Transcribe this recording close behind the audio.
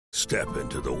Step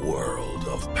into the world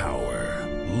of power,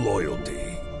 loyalty,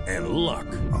 and luck.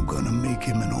 I'm gonna make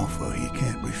him an offer he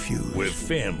can't refuse. With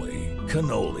family,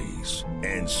 cannolis,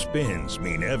 and spins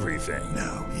mean everything.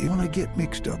 Now, you wanna get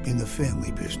mixed up in the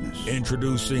family business.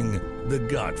 Introducing The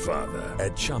Godfather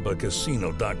at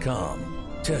ChumbaCasino.com.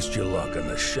 Test your luck in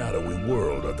the shadowy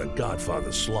world of The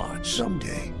Godfather slot.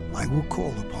 Someday, I will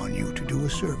call upon you to do a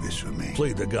service for me.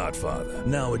 Play The Godfather,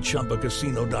 now at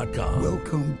ChumbaCasino.com.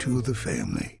 Welcome to the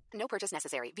family. No purchase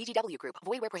necessary. VGW Group.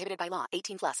 Void where prohibited by law.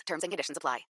 18 plus. Terms and conditions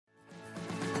apply.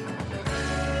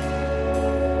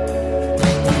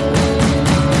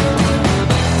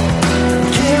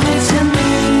 Give it to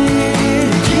me.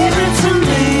 Give it to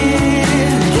me.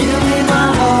 Give me my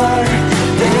heart,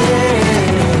 babe.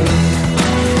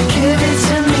 Give it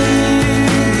to me.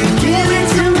 Give it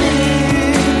to me.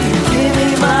 Give me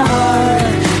my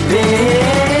heart,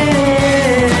 babe.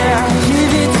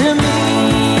 Give it to me.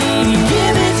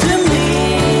 Give it to me.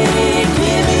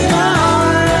 Give me my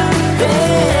heart,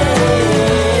 babe.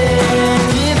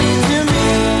 Give it to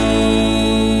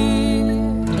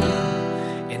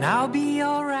me. And I'll be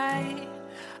alright.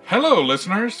 Hello,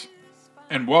 listeners,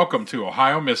 and welcome to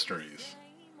Ohio Mysteries.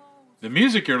 The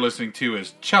music you're listening to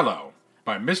is Cello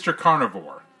by Mr.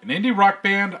 Carnivore, an indie rock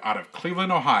band out of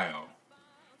Cleveland, Ohio.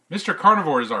 Mr.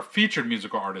 Carnivore is our featured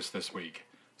musical artist this week,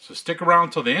 so stick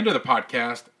around till the end of the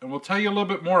podcast and we'll tell you a little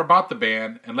bit more about the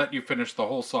band and let you finish the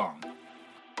whole song.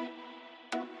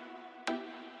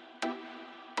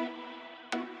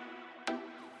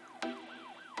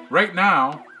 Right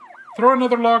now, throw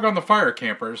another log on the fire,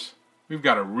 campers. We've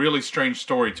got a really strange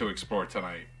story to explore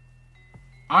tonight.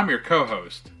 I'm your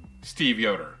co-host, Steve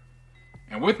Yoder,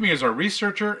 and with me is our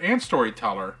researcher and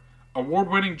storyteller,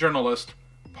 award-winning journalist,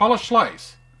 Paula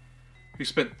Schleiss, who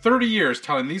spent 30 years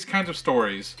telling these kinds of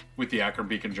stories with the Akron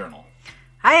Beacon Journal.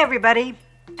 Hi, everybody.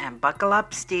 And buckle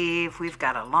up, Steve. We've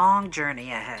got a long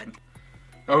journey ahead.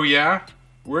 Oh yeah?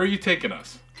 Where are you taking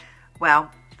us? Well,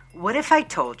 what if I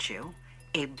told you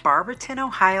a Barberton,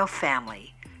 Ohio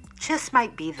family just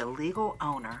might be the legal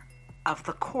owner of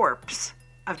the corpse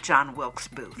of John Wilkes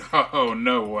Booth? Oh,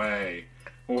 no way.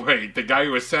 Wait, the guy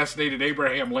who assassinated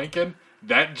Abraham Lincoln?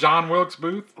 That John Wilkes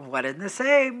Booth? One and the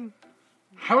same.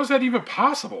 How is that even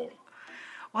possible?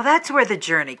 Well, that's where the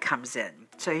journey comes in.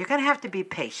 So you're going to have to be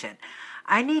patient.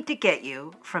 I need to get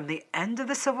you from the end of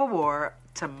the Civil War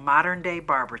to modern-day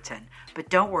Barberton. But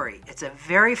don't worry, it's a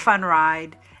very fun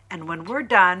ride. And when we're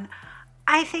done,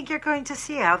 I think you're going to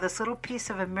see how this little piece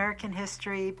of American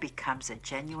history becomes a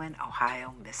genuine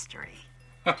Ohio mystery.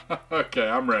 Okay,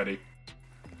 I'm ready.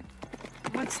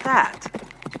 What's that?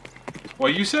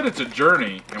 Well, you said it's a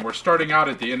journey, and we're starting out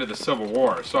at the end of the Civil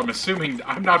War, so I'm assuming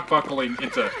I'm not buckling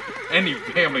into any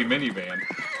family minivan.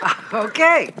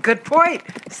 Okay, good point.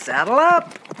 Saddle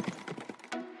up.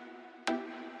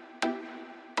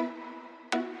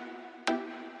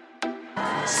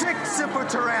 Sic Semper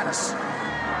Tyrannis.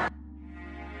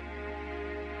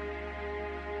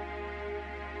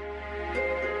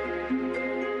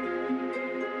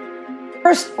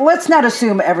 First, let's not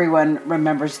assume everyone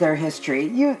remembers their history.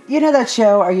 You know that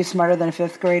show, Are You Smarter Than a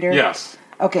Fifth Grader? Yes.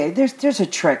 Okay, there's a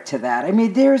trick to that. I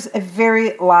mean, there's a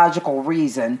very logical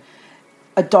reason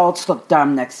adults look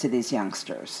dumb next to these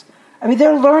youngsters. I mean,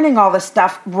 they're learning all this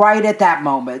stuff right at that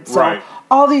moment. So Right.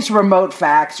 all these remote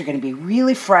facts are going to be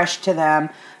really fresh to them.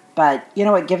 But you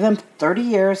know what? Give them 30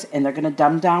 years and they're going to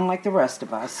dumb down like the rest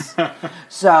of us.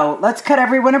 So let's cut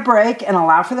everyone a break and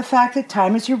allow for the fact that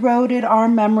time has eroded our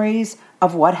memories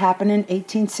of what happened in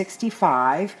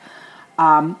 1865.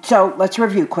 So let's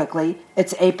review quickly.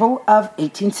 It's April of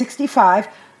 1865.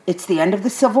 It's the end of the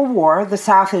Civil War. The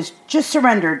South has just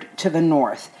surrendered to the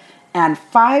North. And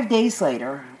 5 days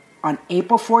later, on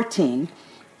April 14,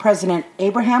 President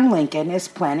Abraham Lincoln is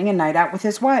planning a night out with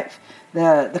his wife.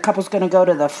 The couple's going to go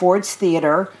to the Ford's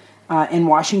Theater in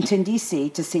Washington, D.C.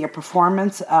 to see a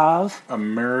performance of...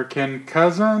 American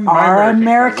Cousin? Our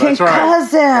American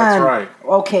Cousin. That's right.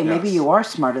 Okay, Yes. maybe you are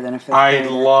smarter than a fifth I grader.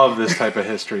 love this type of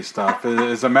history stuff.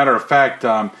 As a matter of fact,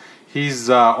 he's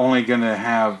only going to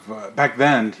have... back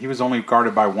then, he was only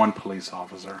guarded by one police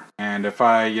officer. And if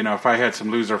I had some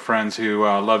loser friends who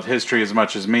loved history as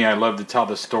much as me, I'd love to tell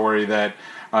the story that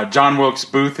John Wilkes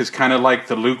Booth is kind of like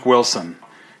the Luke Wilson.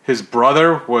 His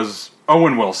brother was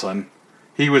Owen Wilson.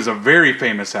 He was a very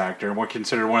famous actor, and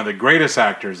considered one of the greatest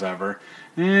actors ever.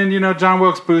 And, John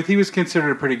Wilkes Booth, he was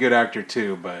considered a pretty good actor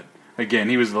too, but Again,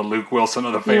 he was the Luke Wilson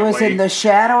of the family. He was in the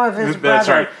shadow of his brother. That's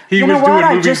right. He was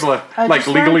doing movies like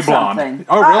Legally Blonde. Something.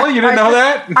 Oh, really? You didn't know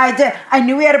that? I did. I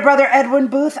knew he had a brother, Edwin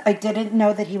Booth. I didn't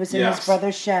know that he was in his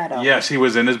brother's shadow. Yes, he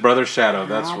was in his brother's shadow.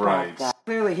 That's How about right. that?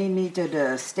 Clearly, he needed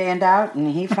to stand out,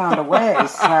 and he found a way.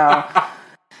 So,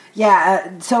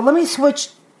 yeah. So let me switch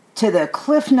to the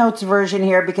Cliff Notes version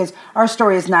here, because our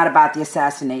story is not about the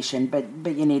assassination, but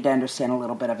you need to understand a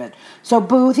little bit of it. So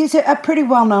Booth, he's a pretty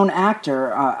well-known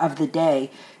actor of the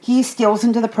day. He steals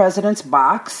into the president's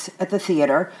box at the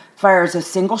theater, fires a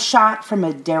single shot from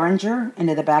a Derringer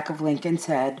into the back of Lincoln's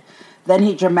head. Then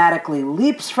he dramatically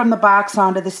leaps from the box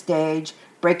onto the stage,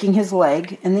 breaking his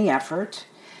leg in the effort.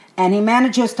 And he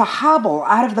manages to hobble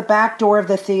out of the back door of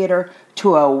the theater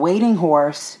to a waiting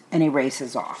horse, and he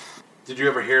races off. Did you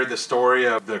ever hear the story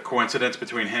of the coincidence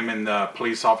between him and the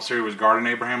police officer who was guarding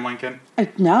Abraham Lincoln?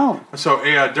 No. So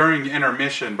during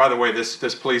intermission, by the way,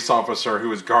 this police officer who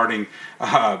was guarding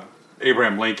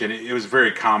Abraham Lincoln, it was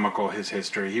very comical, his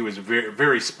history. He was very,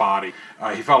 very spotty.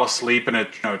 He fell asleep in a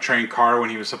train car when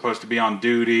he was supposed to be on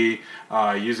duty,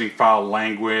 using foul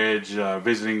language,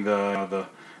 visiting the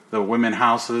women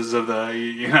houses of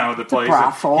the place.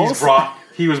 Brothels.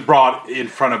 He was brought in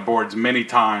front of boards many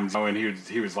times, and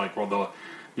he was like, well,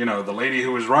 the lady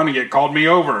who was running it called me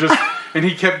over, and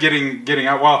he kept getting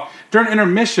out. Well, during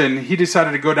intermission, he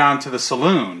decided to go down to the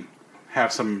saloon,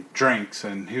 have some drinks,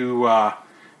 and who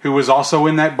was also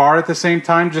in that bar at the same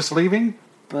time, just leaving?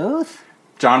 Booth?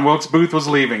 John Wilkes Booth was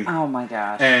leaving. Oh my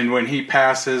gosh! And when he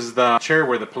passes the chair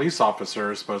where the police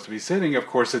officer is supposed to be sitting, of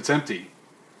course, it's empty.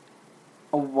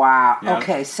 Oh, wow. Yeah.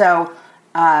 Okay, so.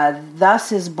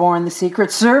 Thus is born the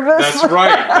Secret Service. That's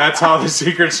right. That's how the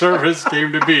Secret Service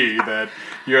came to be. That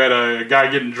you had a guy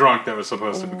getting drunk that was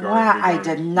supposed to be guarding. Wow, I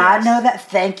did not know that.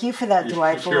 Thank you for that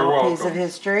delightful You're little piece welcome. of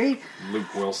history.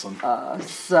 Luke Wilson.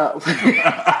 So,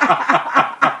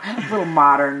 a little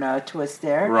modern twist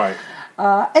there. Right.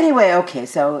 Anyway, okay,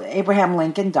 so Abraham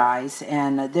Lincoln dies,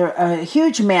 and a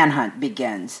huge manhunt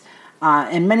begins.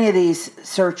 And many of these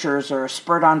searchers are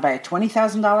spurred on by a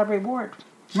 $20,000 reward.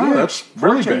 Oh, that's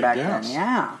really big, back yes. then,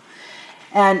 yeah.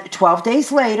 And 12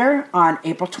 days later, on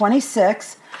April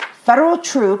 26th, federal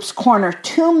troops corner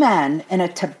two men in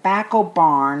a tobacco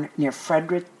barn near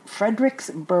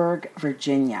Fredericksburg,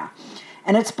 Virginia.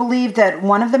 And it's believed that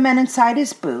one of the men inside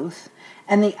is Booth,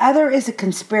 and the other is a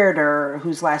conspirator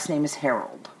whose last name is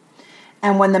Harold.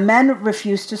 And when the men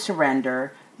refuse to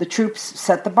surrender, the troops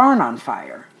set the barn on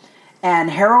fire. And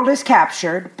Harold is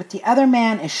captured, but the other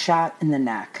man is shot in the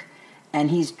neck. And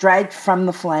he's dragged from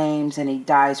the flames, and he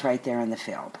dies right there in the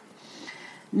field.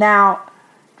 Now,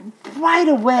 right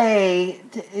away,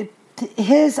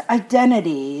 his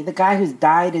identity, the guy who's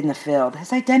died in the field,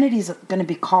 his identity is going to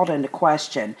be called into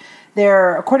question.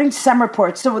 According to some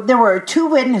reports, so there were two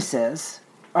witnesses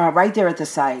right there at the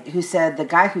site who said the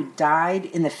guy who died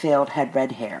in the field had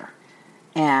red hair.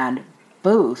 And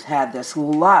Booth had this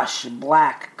lush,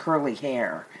 black, curly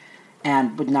hair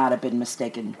and would not have been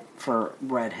mistaken for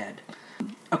redhead.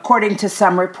 According to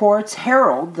some reports,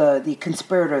 Harold, the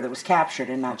conspirator that was captured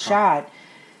and not shot,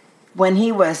 when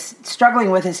he was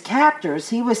struggling with his captors,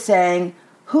 he was saying,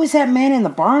 "Who's that man in the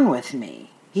barn with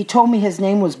me? He told me his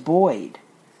name was Boyd."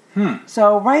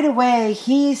 So right away,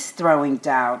 he's throwing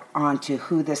doubt onto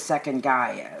who the second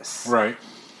guy is. Right.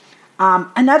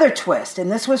 Another twist,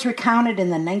 and this was recounted in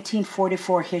the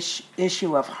 1944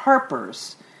 issue of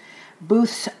Harper's.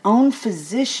 Booth's own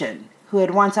physician, who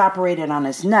had once operated on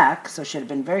his neck, so should have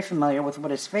been very familiar with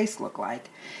what his face looked like,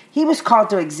 he was called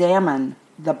to examine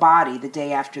the body the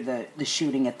day after the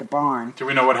shooting at the barn. Do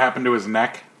we know what happened to his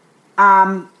neck?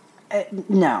 No.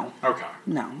 Okay.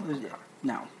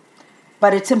 No.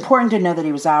 But it's important to know that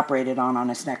he was operated on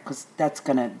his neck, because that's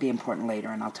going to be important later,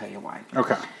 and I'll tell you why.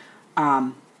 Okay.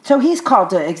 So he's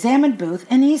called to examine Booth,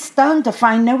 and he's stunned to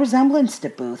find no resemblance to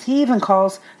Booth. He even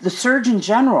calls the Surgeon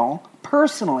General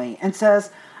personally and says,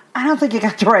 "I don't think you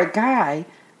got the right guy.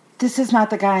 This is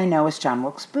not the guy I know as John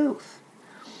Wilkes Booth."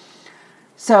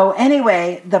 So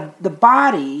anyway, the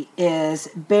body is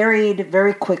buried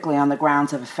very quickly on the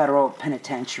grounds of a federal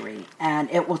penitentiary, and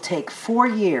it will take 4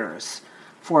 years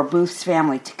for Booth's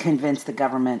family to convince the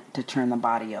government to turn the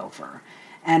body over.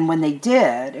 And when they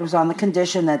did, it was on the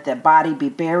condition that the body be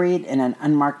buried in an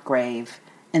unmarked grave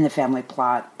in the family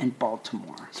plot in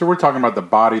Baltimore. So we're talking about the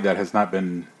body that has not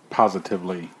been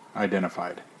positively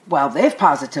identified. Well, they've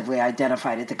positively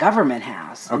identified it. The government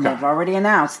has. Okay. And they've already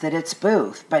announced that it's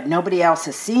Booth. But nobody else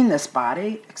has seen this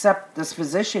body except this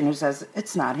physician who says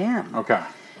it's not him. Okay.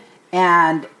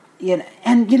 And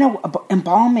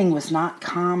embalming was not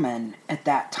common at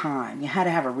that time. You had to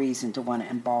have a reason to want to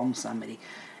embalm somebody.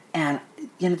 And,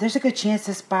 there's a good chance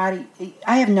this body,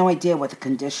 I have no idea what the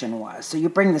condition was. So you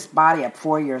bring this body up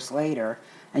 4 years later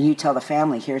and you tell the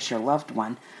family, here's your loved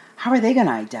one. How are they going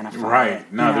to identify Right.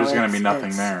 it? No, there's going to be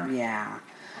nothing there. Yeah.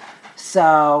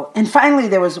 So, and finally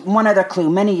there was one other clue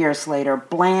many years later.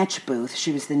 Blanche Booth,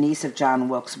 she was the niece of John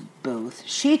Wilkes Booth.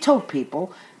 She told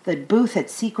people that Booth had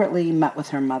secretly met with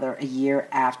her mother a year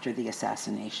after the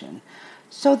assassination.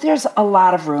 So there's a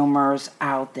lot of rumors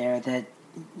out there that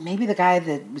maybe the guy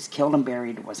that was killed and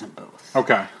buried wasn't Booth.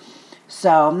 Okay.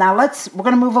 So now we're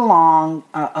going to move along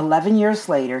 11 years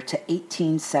later to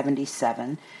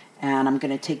 1877, and I'm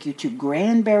going to take you to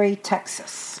Granbury,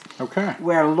 Texas. Okay.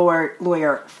 Where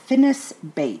lawyer Finis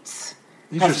Bates.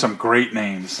 These are some great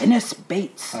names. Finis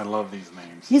Bates. I love these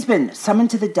names. He's been summoned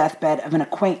to the deathbed of an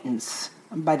acquaintance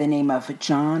by the name of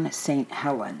John St.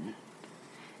 Helen.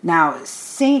 Now,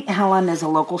 St. Helen is a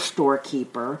local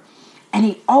storekeeper, and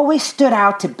he always stood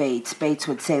out to Bates, Bates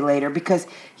would say later, because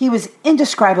he was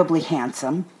indescribably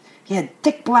handsome. He had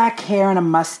thick black hair and a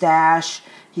mustache.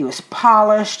 He was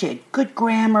polished. He had good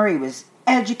grammar. He was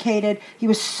educated. He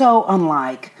was so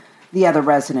unlike the other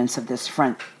residents of this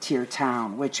frontier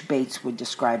town, which Bates would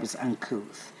describe as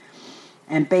uncouth.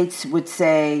 And Bates would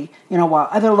say, while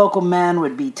other local men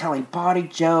would be telling bawdy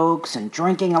jokes and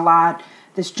drinking a lot,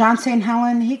 this John St.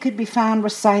 Helen, he could be found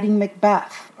reciting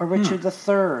Macbeth or Richard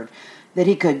III, that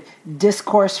he could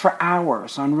discourse for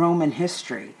hours on Roman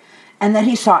history, and that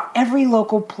he saw every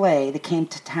local play that came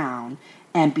to town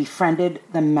and befriended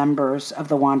the members of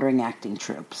the wandering acting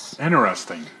troops.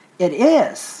 Interesting. It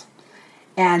is.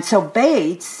 And so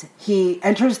Bates, he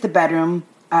enters the bedroom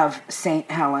of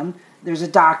St. Helen. There's a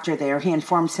doctor there. He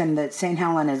informs him that St.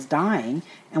 Helen is dying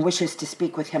and wishes to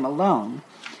speak with him alone.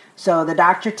 So the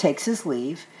doctor takes his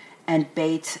leave, and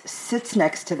Bates sits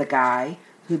next to the guy,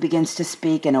 who begins to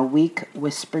speak in a weak,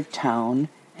 whispered tone,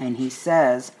 and he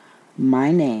says,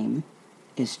 "My name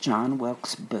is John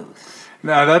Wilkes Booth."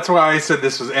 Now, that's why I said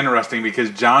this was interesting, because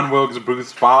John Wilkes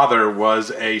Booth's father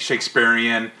was a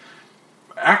Shakespearean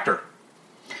actor.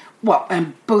 Well,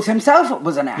 and Booth himself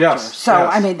was an actor. Yes, So,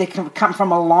 yes. I mean, they come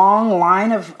from a long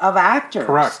line of actors.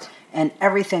 Correct. And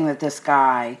everything that this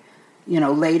guy,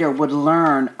 later would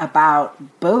learn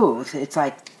about Booth, it's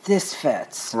like, this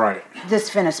fits. Right. This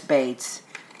Finis Bates,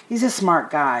 he's a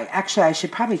smart guy. Actually, I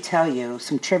should probably tell you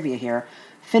some trivia here.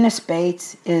 Finis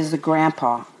Bates is the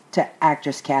grandpa to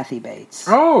actress Kathy Bates.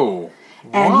 Oh,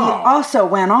 And he wow. also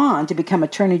went on to become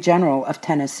Attorney General of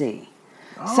Tennessee.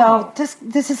 So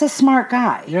this is a smart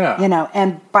guy. Yeah.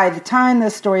 And by the time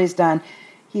this story is done,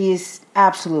 he's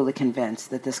absolutely convinced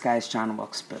that this guy's John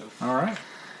Wilkes Booth. All right.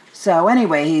 So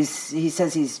anyway, he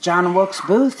says he's John Wilkes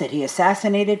Booth, that he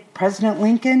assassinated President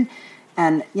Lincoln,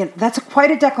 and that's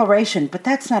quite a declaration, but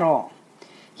that's not all.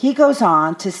 He goes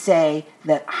on to say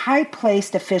that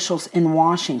high-placed officials in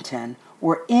Washington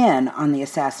were in on the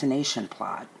assassination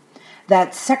plot,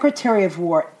 that Secretary of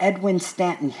War Edwin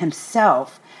Stanton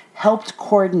himself helped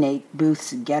coordinate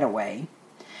Booth's getaway,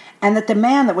 and that the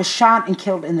man that was shot and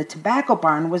killed in the tobacco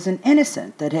barn was an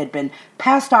innocent that had been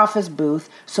passed off as Booth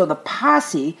so the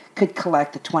posse could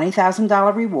collect the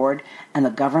 $20,000 reward and the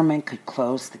government could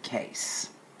close the case.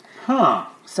 Huh.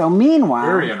 So meanwhile,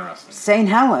 Very interesting. St.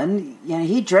 Helen,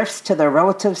 he drifts to the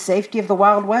relative safety of the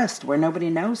Wild West where nobody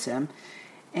knows him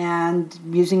and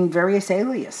using various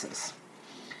aliases.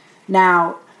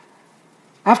 Now,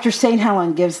 after St.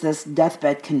 Helen gives this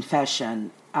deathbed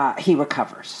confession, he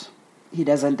recovers. He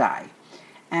doesn't die.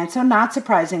 And so, not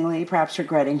surprisingly, perhaps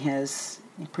regretting his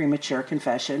premature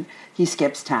confession, he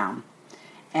skips town.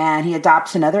 And he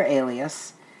adopts another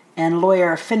alias. And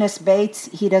lawyer Finis Bates,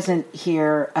 he doesn't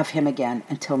hear of him again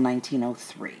until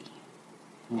 1903. Okay.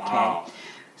 Wow.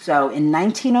 So, in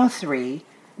 1903,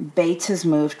 Bates has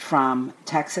moved from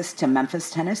Texas to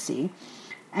Memphis, Tennessee.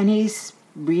 And he's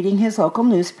reading his local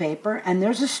newspaper, and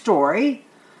there's a story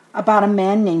about a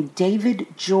man named David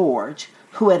George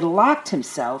who had locked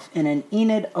himself in an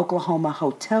Enid, Oklahoma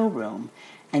hotel room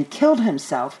and killed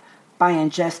himself by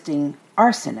ingesting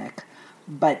arsenic,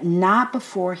 but not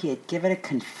before he had given a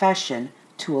confession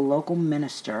to a local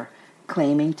minister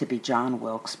claiming to be John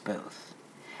Wilkes Booth.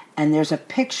 And there's a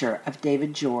picture of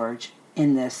David George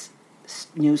in this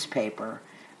newspaper,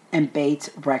 and Bates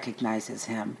recognizes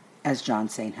him as John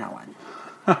St. Helen.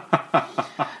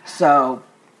 So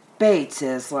Bates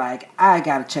is like, I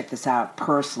got to check this out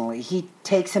personally. He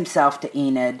takes himself to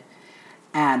Enid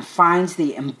and finds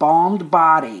the embalmed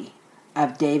body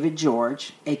of David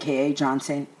George, a.k.a. John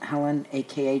St. Helen,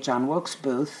 a.k.a. John Wilkes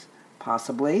Booth,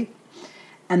 possibly.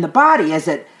 And the body is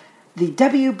at the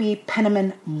W.B.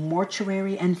 Penniman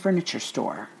Mortuary and Furniture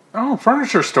Store Oh,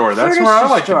 furniture store. That's Furniture where I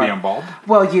like store. to be embalmed.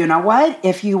 Well, you know what?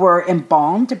 If you were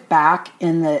embalmed back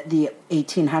in the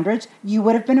 1800s, you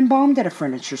would have been embalmed at a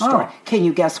furniture store. Oh. Can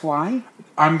you guess why?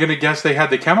 I'm going to guess they had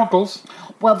the chemicals.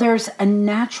 Well, there's a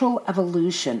natural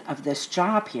evolution of this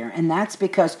job here, and that's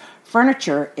because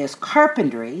furniture is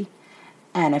carpentry,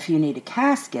 and if you need a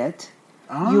casket,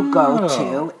 you go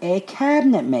to a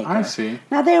cabinet maker. I see.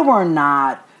 Now, they were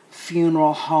not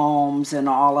funeral homes and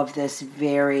all of this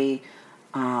very,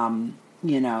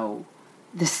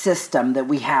 the system that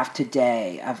we have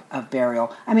today of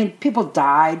burial. I mean, people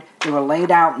died, they were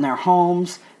laid out in their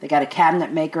homes, they got a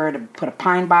cabinet maker to put a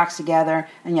pine box together,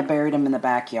 and you buried them in the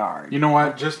backyard. You know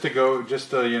what? Just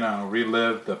to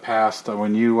relive the past,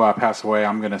 when you pass away,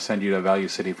 I'm going to send you to Value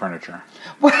City Furniture.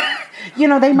 Well,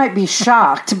 they might be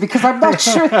shocked because I'm not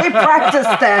sure they practice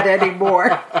that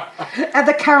anymore. And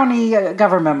the county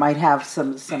government might have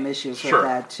some issues with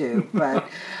that too. But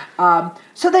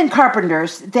so then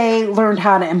carpenters, they learned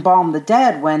how to embalm the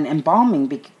dead when embalming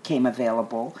became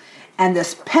available. And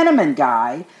this Penniman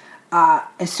guy,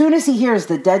 as soon as he hears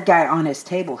the dead guy on his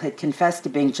table had confessed to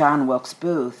being John Wilkes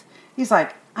Booth, he's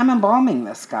like, I'm embalming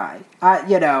this guy. I'm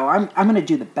going to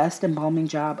do the best embalming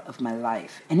job of my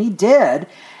life. And he did.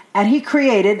 And he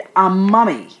created a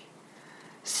mummy.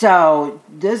 So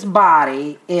this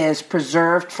body is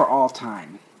preserved for all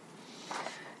time.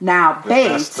 Now, The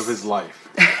Bates... best of his life.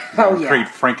 Oh, yeah. Great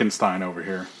Frankenstein over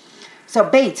here. So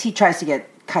Bates, he tries to get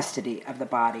custody of the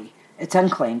body. It's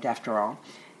unclaimed, after all.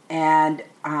 And,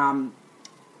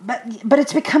 but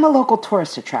it's become a local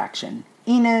tourist attraction.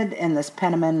 Enid and this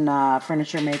Penniman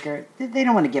furniture maker, they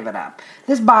don't want to give it up.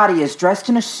 This body is dressed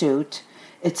in a suit.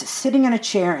 It's sitting in a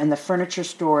chair in the furniture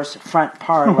store's front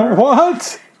parlor.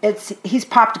 What? He's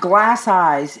popped glass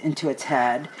eyes into its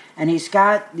head, and he's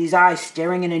got these eyes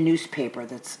staring at a newspaper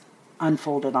that's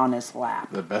unfolded on his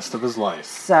lap. The best of his life.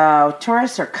 So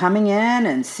tourists are coming in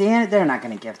and seeing it. They're not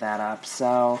going to give that up.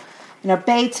 So,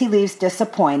 Bates, he leaves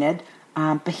disappointed,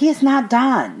 but he is not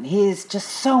done. He's just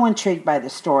so intrigued by the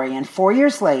story. And 4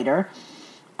 years later,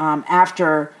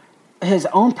 after his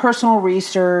own personal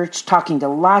research, talking to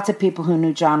lots of people who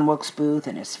knew John Wilkes Booth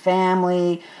and his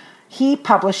family, he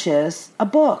publishes a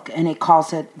book, and he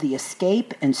calls it The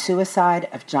Escape and Suicide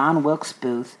of John Wilkes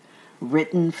Booth,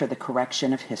 Written for the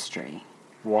Correction of History.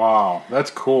 Wow, that's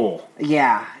cool.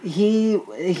 Yeah,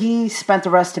 he spent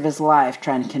the rest of his life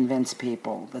trying to convince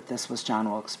people that this was John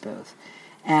Wilkes Booth.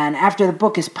 And after the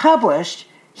book is published,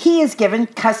 he is given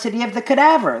custody of the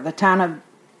cadaver. The town of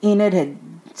Enid had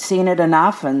seen it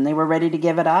enough, and they were ready to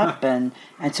give it up, and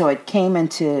so it came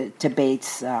into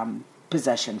Bates'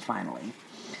 possession finally.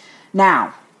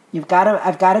 Now, I've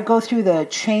got to go through the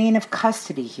chain of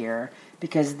custody here,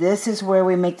 because this is where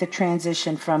we make the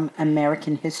transition from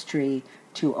American history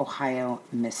to Ohio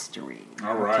mystery.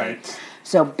 All right.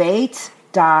 So Bates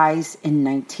dies in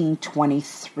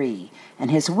 1923,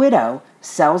 and his widow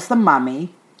sells the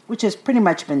mummy, which has pretty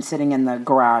much been sitting in the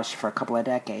garage for a couple of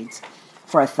decades,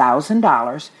 for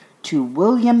 $1,000 to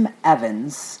William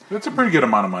Evans. That's a pretty good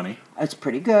amount of money. It's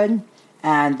pretty good.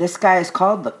 And this guy is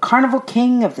called the Carnival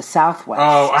King of the Southwest.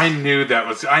 Oh, I knew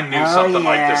something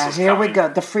like this was Here coming. we go.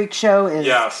 The freak show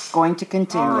is going to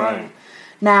continue. All right.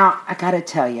 Now, I got to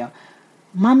tell you,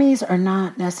 mummies are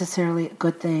not necessarily a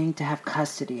good thing to have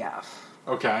custody of.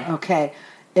 Okay. Okay.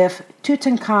 If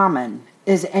Tutankhamun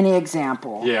is any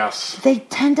example, Yes. they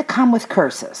tend to come with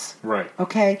curses. Right.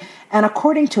 Okay? And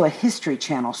according to a History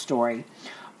Channel story,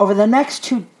 over the next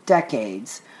 2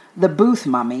 decades, the Booth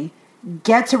mummy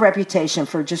gets a reputation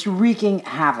for just wreaking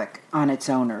havoc on its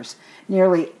owners.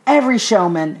 Nearly every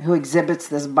showman who exhibits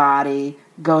this body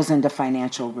goes into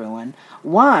financial ruin.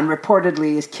 One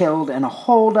reportedly is killed in a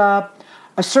holdup.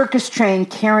 A circus train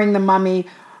carrying the mummy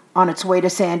on its way to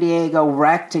San Diego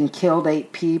wrecked and killed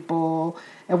 8 people.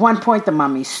 At one point, the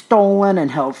mummy's stolen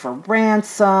and held for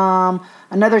ransom.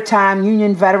 Another time,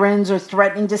 Union veterans are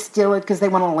threatening to steal it because they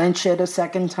want to lynch it a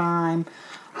second time.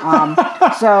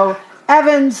 So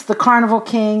Evans, the Carnival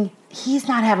King, he's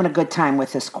not having a good time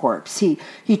with this corpse.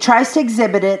 He tries to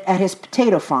exhibit it at his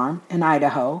potato farm in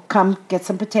Idaho. Come get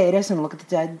some potatoes and look at the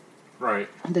dead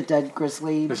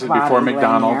grizzly. This is body before laying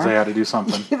McDonald's. there. They had to do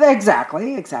something.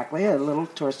 Exactly. A little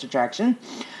tourist attraction.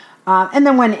 And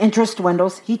then when interest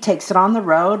dwindles, he takes it on the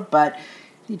road, but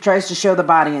he tries to show the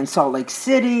body in Salt Lake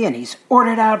City, and he's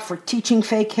ordered out for teaching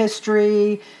fake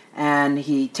history, and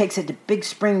he takes it to Big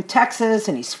Spring, Texas,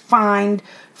 and he's fined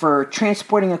for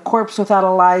transporting a corpse without a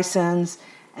license,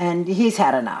 and he's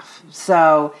had enough.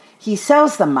 So he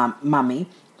sells the mummy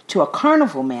to a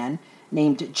carnival man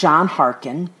named John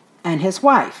Harkin, and his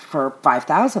wife for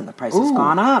 $5,000. The price has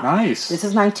gone up. Nice. This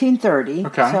is 1930.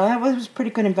 Okay. So that was a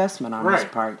pretty good investment on his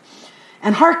part.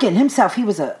 And Harkin himself, he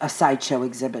was a sideshow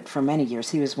exhibit for many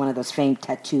years. He was one of those famed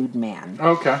tattooed men.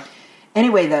 Okay.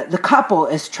 Anyway, the couple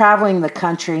is traveling the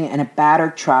country in a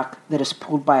battered truck that is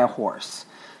pulled by a horse.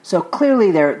 So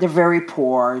clearly they're very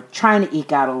poor, trying to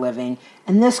eke out a living,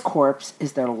 and this corpse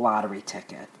is their lottery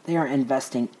ticket. They are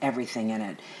investing everything in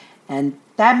it. And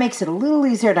that makes it a little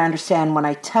easier to understand when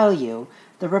I tell you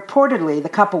that reportedly the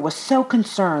couple was so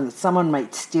concerned that someone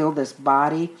might steal this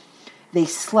body, they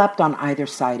slept on either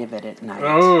side of it at night.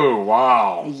 Oh,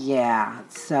 wow. Yeah,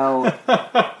 so...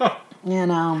 You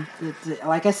know,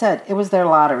 like I said, it was their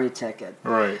lottery ticket.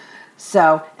 Right.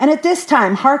 So, and at this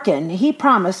time, Harkin, he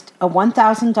promised a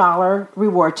 $1,000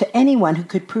 reward to anyone who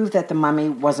could prove that the mummy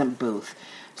wasn't Booth.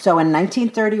 So in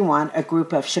 1931, a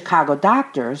group of Chicago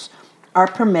doctors are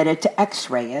permitted to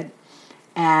x-ray it,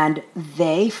 and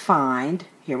they find,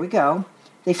 here we go,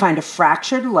 they find a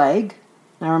fractured leg.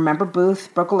 Now remember,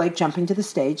 Booth broke a leg jumping to the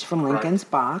stage from Lincoln's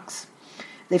box.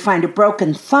 They find a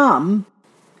broken thumb.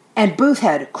 And Booth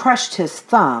had crushed his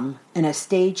thumb in a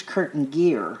stage curtain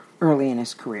gear early in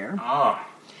his career. Oh.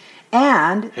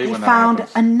 And he found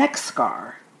a neck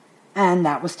scar. And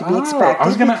that was to be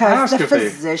expected because the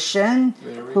physician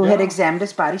who had examined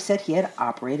his body said he had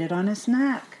operated on his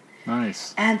neck.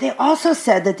 Nice. And they also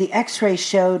said that the x-ray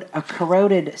showed a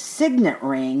corroded signet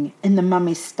ring in the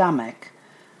mummy's stomach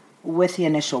with the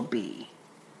initial B.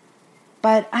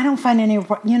 But I don't find any,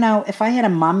 if I had a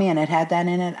mummy and it had that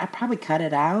in it, I'd probably cut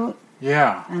it out.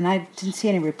 Yeah. And I didn't see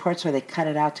any reports where they cut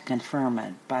it out to confirm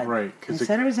it. But they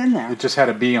said it was in there. It just had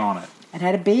a B on it. It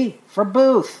had a B for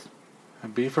Booth. A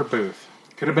B for Booth.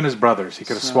 Could have been his brothers. He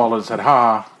could have swallowed and said,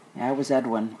 ha. Yeah, it was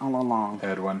Edwin all along.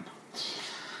 Edwin.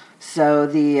 So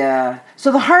the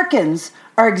Harkins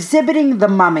are exhibiting the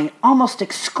mummy almost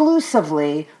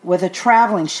exclusively with a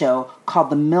traveling show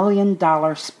called the $1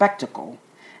 Million Spectacle.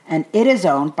 And it is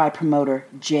owned by promoter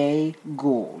Jay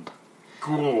Gould.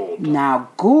 Now,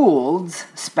 Gould's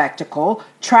spectacle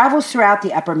travels throughout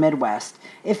the upper Midwest.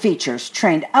 It features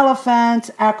trained elephants,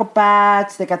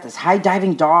 acrobats. They got this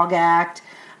high-diving dog act.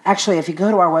 Actually, if you go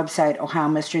to our website,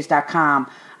 ohiomysteries.com,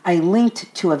 I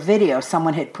linked to a video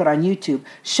someone had put on YouTube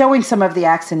showing some of the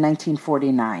acts in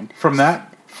 1949. From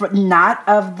that? Not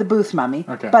of the Booth mummy,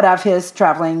 but of his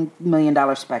traveling $1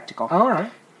 Million Spectacle. All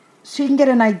right. So you can get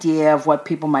an idea of what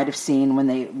people might have seen when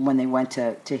they went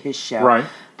to his show. Right.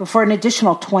 But for an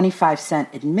additional 25-cent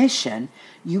admission,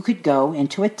 you could go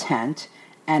into a tent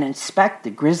and inspect the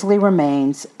grisly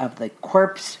remains of the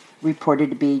corpse reported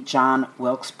to be John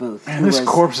Wilkes Booth. And this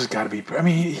corpse has got to be... I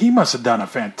mean, he must have done a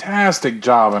fantastic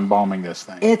job embalming this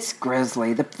thing. It's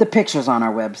grisly. The picture's on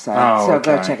our website, so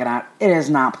go check it out. It is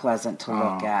not pleasant to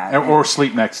look at. Or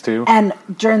sleep next to. And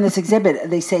during this exhibit,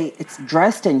 they say it's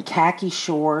dressed in khaki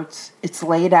shorts. It's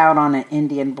laid out on an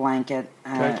Indian blanket.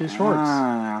 Khaki shorts.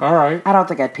 I don't know. All right. I don't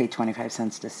think I'd pay 25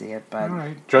 cents to see it. But all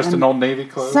right. Dressed in Old Navy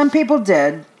clothes? Some people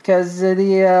did, because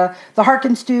the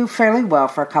Harkins do fairly well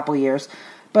for a couple years.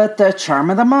 But the charm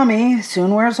of the mummy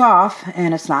soon wears off,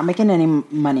 and it's not making any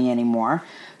money anymore.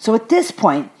 So at this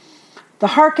point, the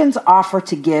Harkins offer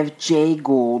to give Jay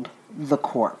Gould the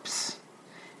corpse.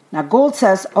 Now, Gould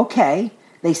says, okay.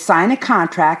 They sign a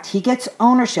contract. He gets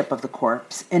ownership of the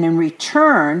corpse, and in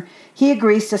return, he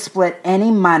agrees to split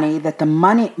any money that the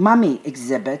mummy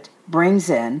exhibit brings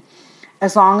in,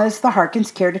 as long as the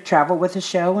Harkins care to travel with the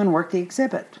show and work the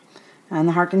exhibit. And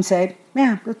the Harkins say,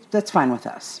 yeah, that's fine with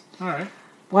us. All right.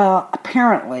 Well,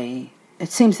 apparently, it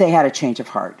seems they had a change of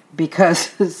heart, because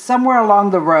somewhere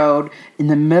along the road, in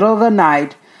the middle of the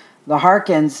night, the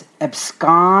Harkins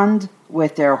abscond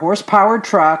with their horse-powered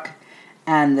truck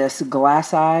and this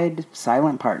glass-eyed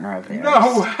silent partner of theirs.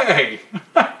 No way!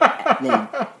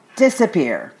 They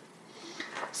disappear.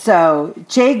 So,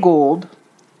 Jay Gould,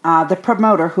 the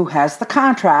promoter who has the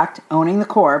contract owning the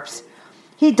corpse,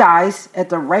 he dies at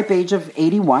the ripe age of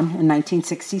 81 in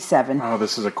 1967. Oh,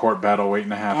 this is a court battle waiting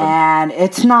to happen. And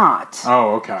it's not.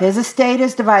 Oh, okay. His estate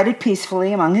is divided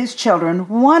peacefully among his children,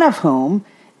 one of whom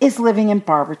is living in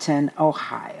Barberton,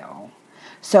 Ohio.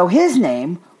 So his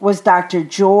name was Dr.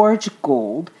 George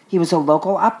Gould. He was a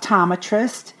local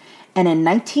optometrist. And in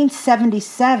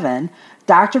 1977,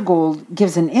 Dr. Gould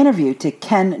gives an interview to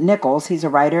Ken Nichols, he's a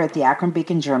writer at the Akron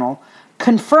Beacon Journal,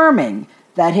 confirming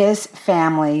that his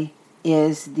family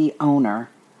is the owner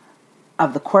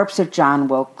of the corpse of John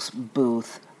Wilkes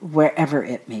Booth, wherever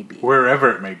it may be.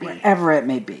 Wherever it may be. Wherever it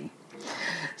may be.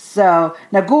 So,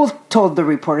 now Gould told the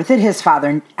reporter that his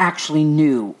father actually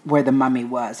knew where the mummy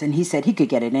was, and he said he could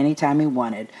get it anytime he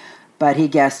wanted, but he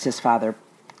guessed his father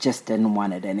just didn't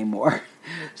want it anymore.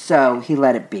 So he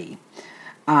let it be.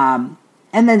 And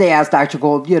then they asked Dr.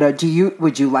 Gould,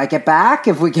 would you like it back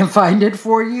if we can find it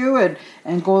for you? And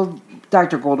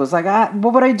Dr. Gould was like,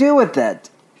 what would I do with it?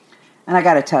 And I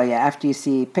got to tell you, after you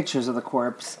see pictures of the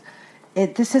corpse,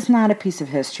 this is not a piece of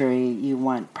history you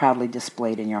want proudly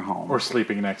displayed in your home. Or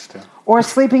sleeping next to. Or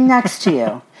sleeping next to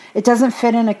you. It doesn't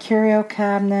fit in a curio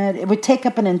cabinet. It would take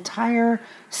up an entire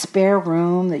spare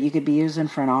room that you could be using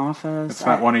for an office. It's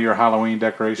not one of your Halloween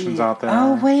decorations out there.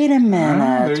 Oh, wait a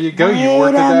minute. There you go. You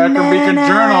worked at the Akron Beacon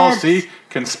Journal. See?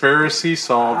 Conspiracy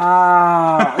solved.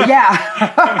 Oh,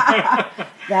 yeah.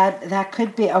 That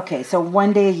could be. Okay, so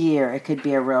one day a year, it could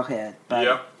be a real hit. But,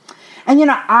 yep. And,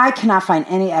 I cannot find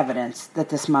any evidence that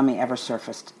this mummy ever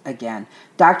surfaced again.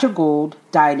 Dr. Gould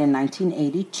died in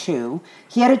 1982.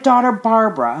 He had a daughter,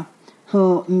 Barbara,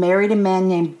 who married a man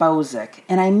named Bozick.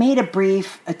 And I made a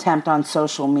brief attempt on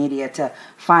social media to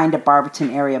find a Barberton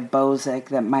area Bozick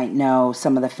that might know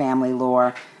some of the family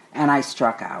lore, and I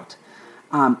struck out.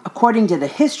 According to the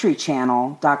History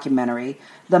Channel documentary,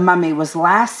 the mummy was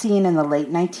last seen in the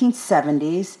late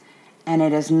 1970s, and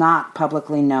it is not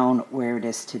publicly known where it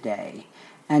is today.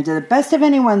 And to the best of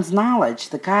anyone's knowledge,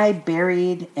 the guy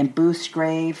buried in Booth's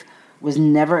grave was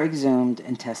never exhumed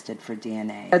and tested for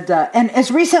DNA. And as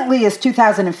recently as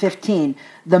 2015,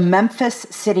 the Memphis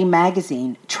City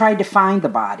Magazine tried to find the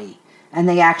body, and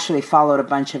they actually followed a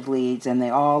bunch of leads, and they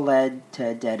all led to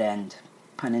a dead end,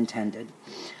 pun intended.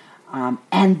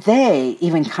 And they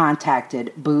even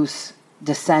contacted Booth's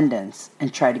descendants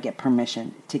and tried to get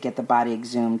permission to get the body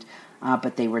exhumed,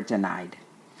 but they were denied.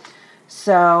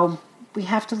 So we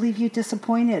have to leave you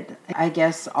disappointed. I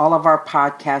guess all of our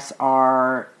podcasts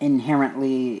are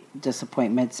inherently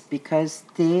disappointments because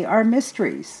they are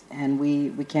mysteries, and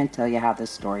we can't tell you how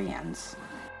this story ends.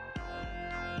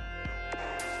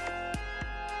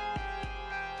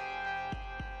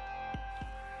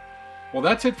 Well,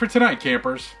 that's it for tonight,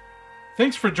 campers.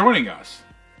 Thanks for joining us.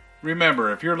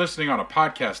 Remember, if you're listening on a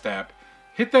podcast app,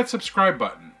 hit that subscribe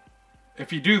button.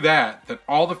 If you do that, then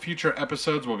all the future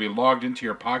episodes will be logged into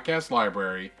your podcast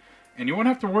library, and you won't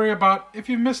have to worry about if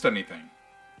you've missed anything.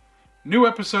 New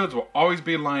episodes will always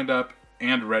be lined up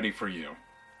and ready for you.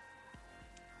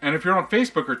 And if you're on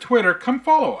Facebook or Twitter, come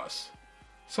follow us.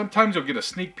 Sometimes you'll get a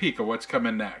sneak peek of what's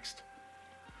coming next.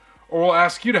 Or we'll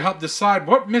ask you to help decide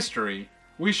what mystery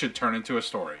we should turn into a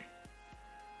story.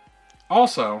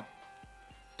 Also,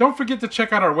 don't forget to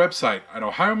check out our website at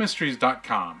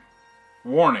ohiomysteries.com.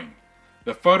 Warning,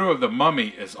 the photo of the mummy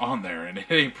is on there and it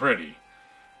ain't pretty.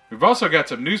 We've also got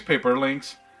some newspaper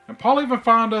links, and Paul even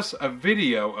found us a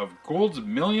video of Gould's $1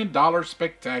 Million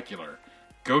Spectacular.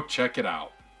 Go check it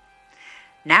out.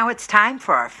 Now it's time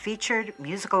for our featured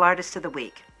musical artist of the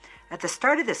week. At the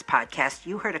start of this podcast,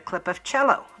 you heard a clip of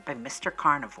Cello by Mr.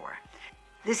 Carnivore.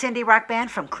 This indie rock band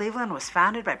from Cleveland was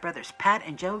founded by brothers Pat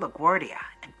and Joe LaGuardia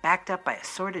and backed up by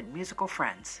assorted musical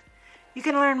friends. You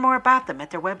can learn more about them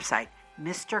at their website,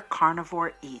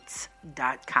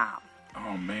 MrCarnivoreEats.com.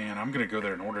 Oh man, I'm going to go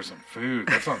there and order some food.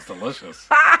 That sounds delicious.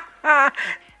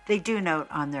 They do note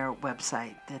on their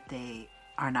website that they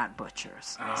are not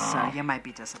butchers, so you might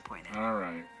be disappointed. All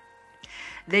right.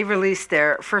 They released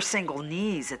their first single,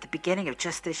 Knees, at the beginning of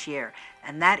just this year,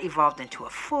 and that evolved into a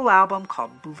full album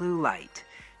called Blue Light.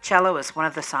 Cello is one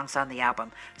of the songs on the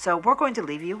album, so we're going to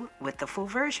leave you with the full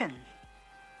version.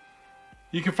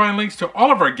 You can find links to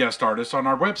all of our guest artists on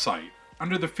our website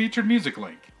under the featured music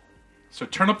link. So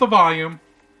turn up the volume,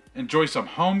 enjoy some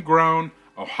homegrown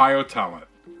Ohio talent,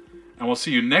 and we'll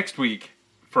see you next week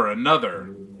for another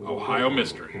Ohio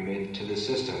Mystery. Commit to the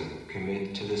system,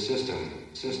 commit to the system,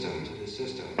 system to the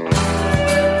system.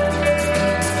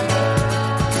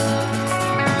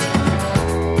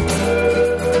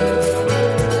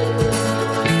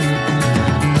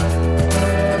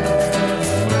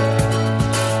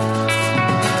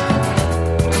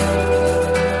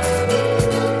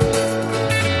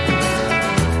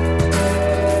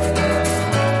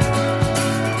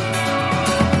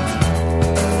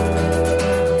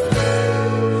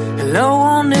 Low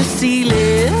on the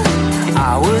ceiling,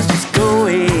 I was just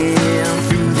going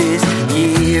through this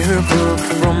yearbook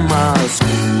from my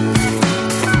school.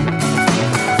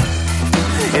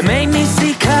 It made me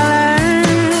see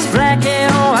colors, black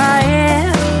and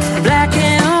white, black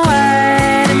and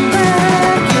white, and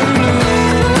black and blue.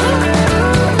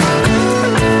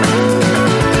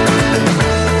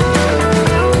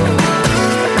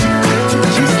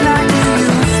 Just like you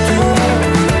used to.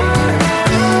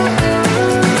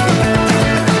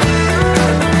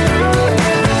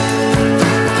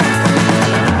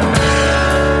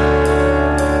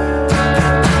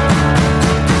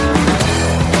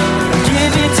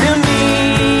 Give it to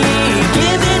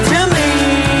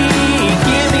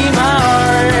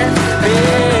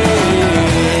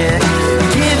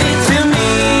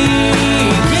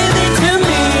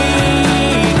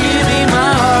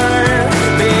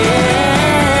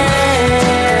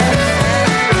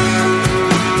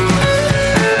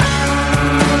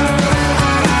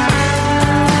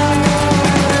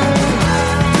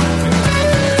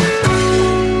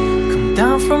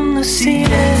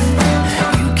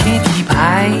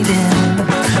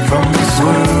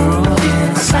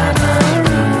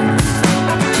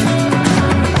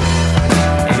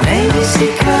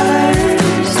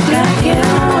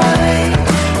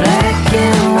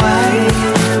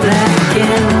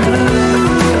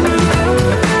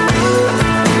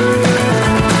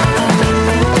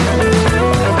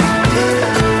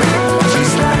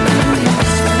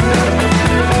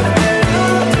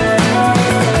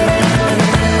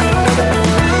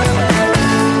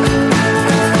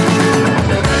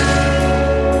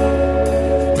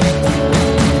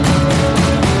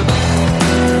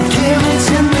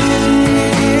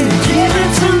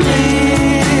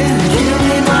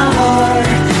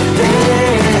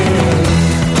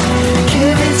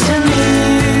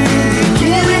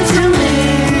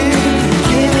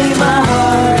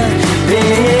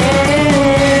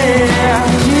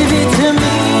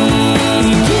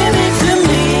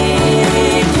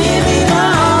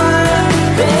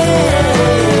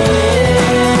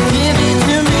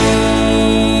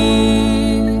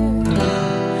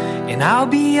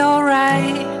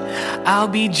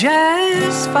be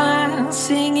just fine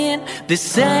singing the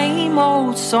same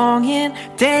old song and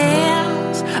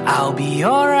dance. I'll be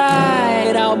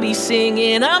alright, I'll be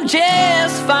singing. I'm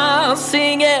just fine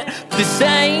singing the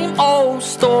same old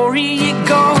story. It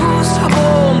goes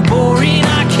on boring,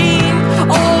 I keep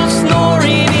on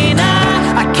snoring, and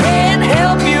I can't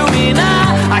help you, and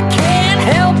I can't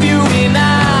help you, and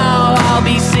I'll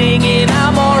be singing.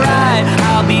 I'm alright,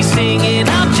 I'll be singing.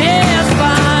 I'm just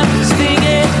fine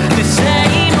singing the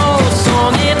same old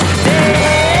song and dance.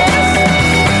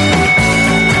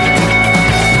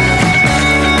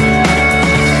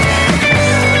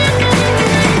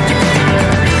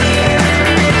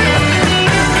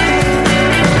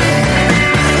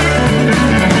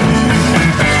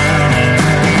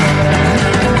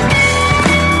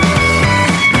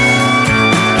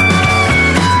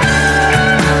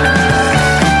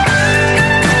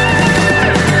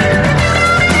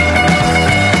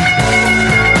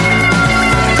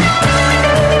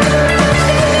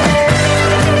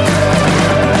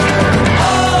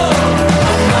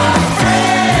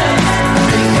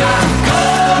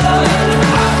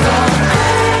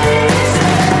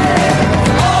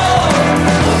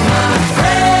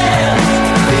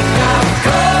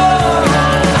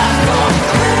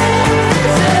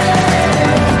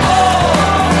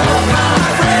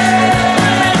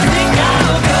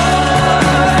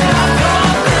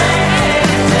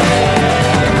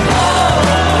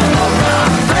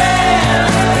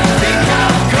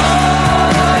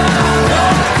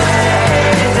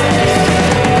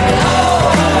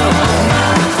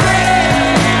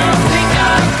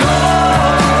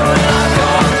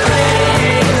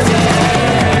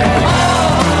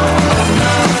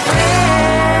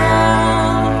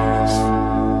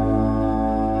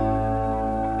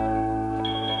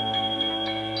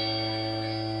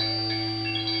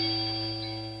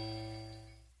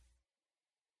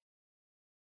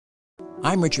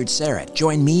 I'm Richard Serrett.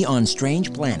 Join me on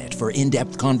Strange Planet for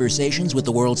in-depth conversations with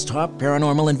the world's top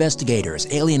paranormal investigators,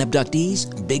 alien abductees,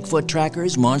 Bigfoot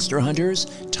trackers, monster hunters,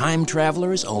 time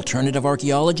travelers, alternative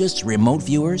archaeologists, remote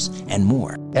viewers, and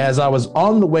more. As I was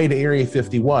on the way to Area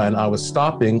 51, I was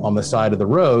stopping on the side of the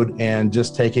road and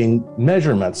just taking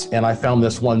measurements, and I found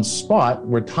this one spot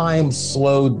where time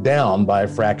slowed down by a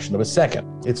fraction of a second.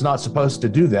 It's not supposed to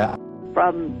do that.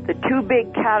 From the two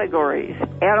big categories,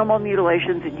 animal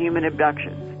mutilations and human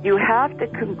abductions, you have to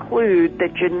conclude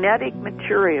that genetic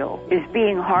material is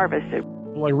being harvested.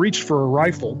 Well, I reached for a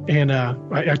rifle, and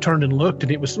I turned and looked,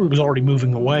 and it was already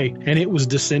moving away, and it was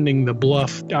descending the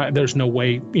bluff. There's no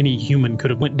way any human could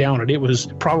have went down it. It was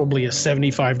probably a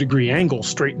 75-degree angle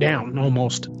straight down,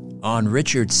 almost. On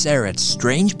Richard Serrett's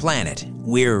Strange Planet,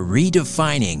 we're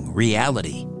redefining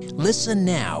reality. Listen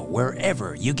now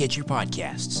wherever you get your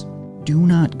podcasts. Do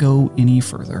not go any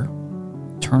further.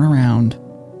 Turn around.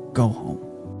 Go home.